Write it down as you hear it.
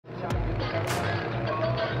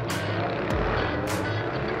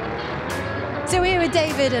So we're with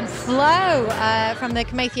David and Flo from the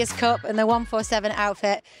Prometheus Cup and the 147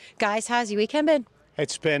 outfit. Guys, how's your weekend been?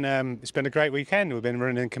 It's been a great weekend. We've been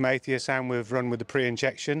running in Prometheus and we've run with the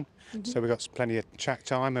pre-injection, so we've got plenty of track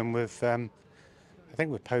time, and we've I think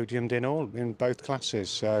we've podiumed in both classes,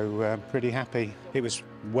 so pretty happy. It was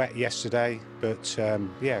wet yesterday, but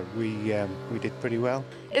yeah, we did pretty well.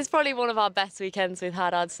 It's probably one of our best weekends we've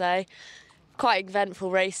had, I'd say. Quite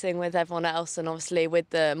eventful racing with everyone else, and obviously with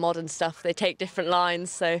the modern stuff they take different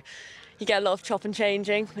lines, so you get a lot of chop and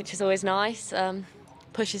changing, which is always nice.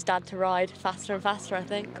 Pushes Dad to ride faster and faster, I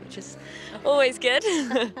think, which is always good.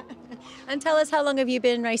 And tell us, how long have you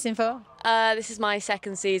been racing for? This is my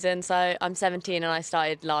second season, so I'm 17 and I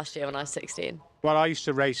started last year when I was 16. Well, I used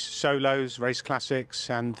to race solos, race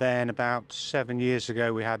classics, and then about 7 years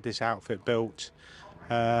ago we had this outfit built.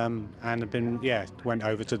 And went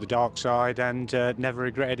over to the dark side and never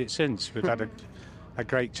regretted it since. We've had a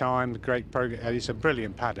great time, great program. It's a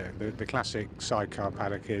brilliant paddock. The classic Sidecar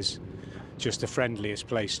paddock is just the friendliest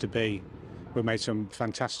place to be. We've made some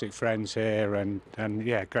fantastic friends here, and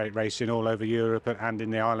yeah, great racing all over Europe and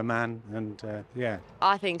in the Isle of Man, and yeah.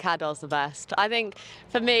 I think Cadwell's the best. I think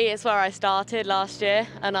for me it's where I started last year,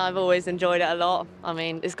 and I've always enjoyed it a lot. I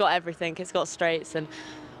mean, it's got everything. It's got straights, and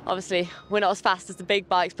obviously we're not as fast as the big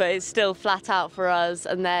bikes, but it's still flat out for us,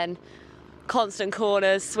 and then constant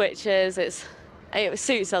corners, switches. It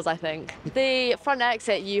suits us, I think. The front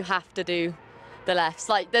exit, you have to do the lefts.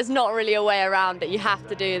 Like, there's not really a way around it. You have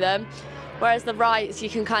to do them. Whereas the rights, you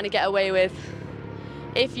can kind of get away with.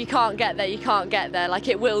 If you can't get there, you can't get there. Like,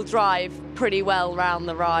 it will drive pretty well round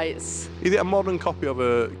the rights. Is it a modern copy of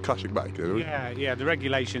a classic bike? Yeah. The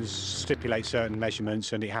regulations stipulate certain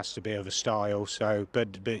measurements, and it has to be of a style. So,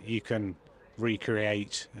 but you can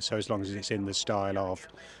recreate. So as long as it's in the style of.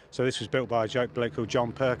 So this was built by a bloke called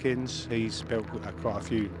John Perkins. He's built quite a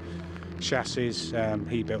few chassis.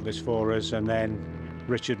 He built this for us, and then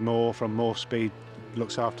Richard Moore from More Speed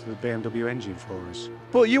looks after the BMW engine for us.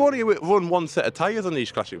 But you only run one set of tyres on these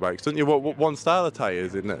classic bikes, don't you? One style of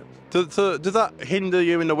tyres, isn't it? So does that hinder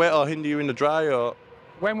you in the wet or hinder you in the dry? Or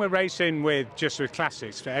when we're racing with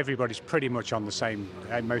classics, everybody's pretty much on the same.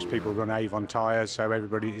 Most people run Avon tyres, so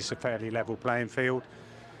it's a fairly level playing field.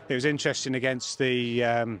 It was interesting against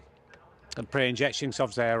the pre-injection, because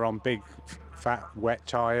obviously they're on big, fat, wet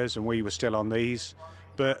tyres, and we were still on these,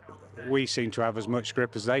 but we seemed to have as much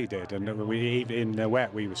grip as they did, and even in the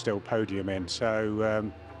wet we were still podiuming.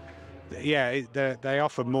 So yeah, they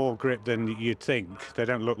offer more grip than you'd think. They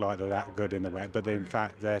don't look like they're that good in the wet, but in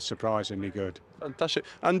fact they're surprisingly good. Fantastic.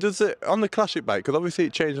 And does it, on the classic bike, because obviously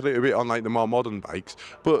it changed a little bit on like the more modern bikes,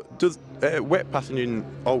 but does wet passenging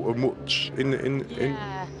alter much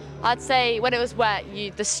Yeah. I'd say when it was wet,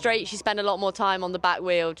 the straights, you spend a lot more time on the back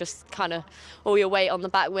wheel, just kind of all your weight on the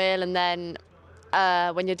back wheel, and then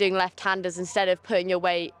when you're doing left-handers, instead of putting your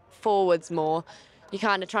weight forwards more, you're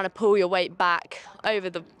kind of trying to pull your weight back over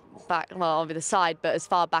the side, but as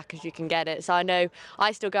far back as you can get it. So I know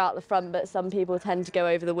I still go out the front, but some people tend to go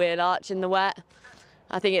over the wheel arch in the wet.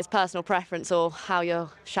 I think it's personal preference or how your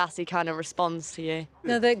chassis kind of responds to you.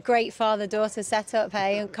 Another great father-daughter setup,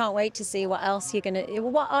 hey, and can't wait to see what else you're going to...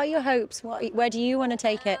 What are your hopes? Where do you want to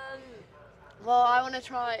take it? Well, I want to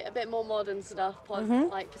try a bit more modern stuff,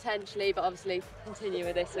 like potentially, but obviously continue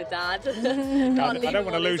with this with Dad. I don't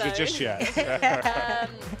want to lose you just yet.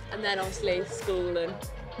 And then obviously school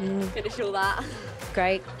and finish all that.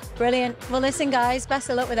 Great, brilliant. Well, listen, guys, best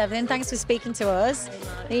of luck with everything. Thanks for speaking to us.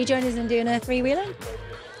 Are you joining us in doing a three-wheeler?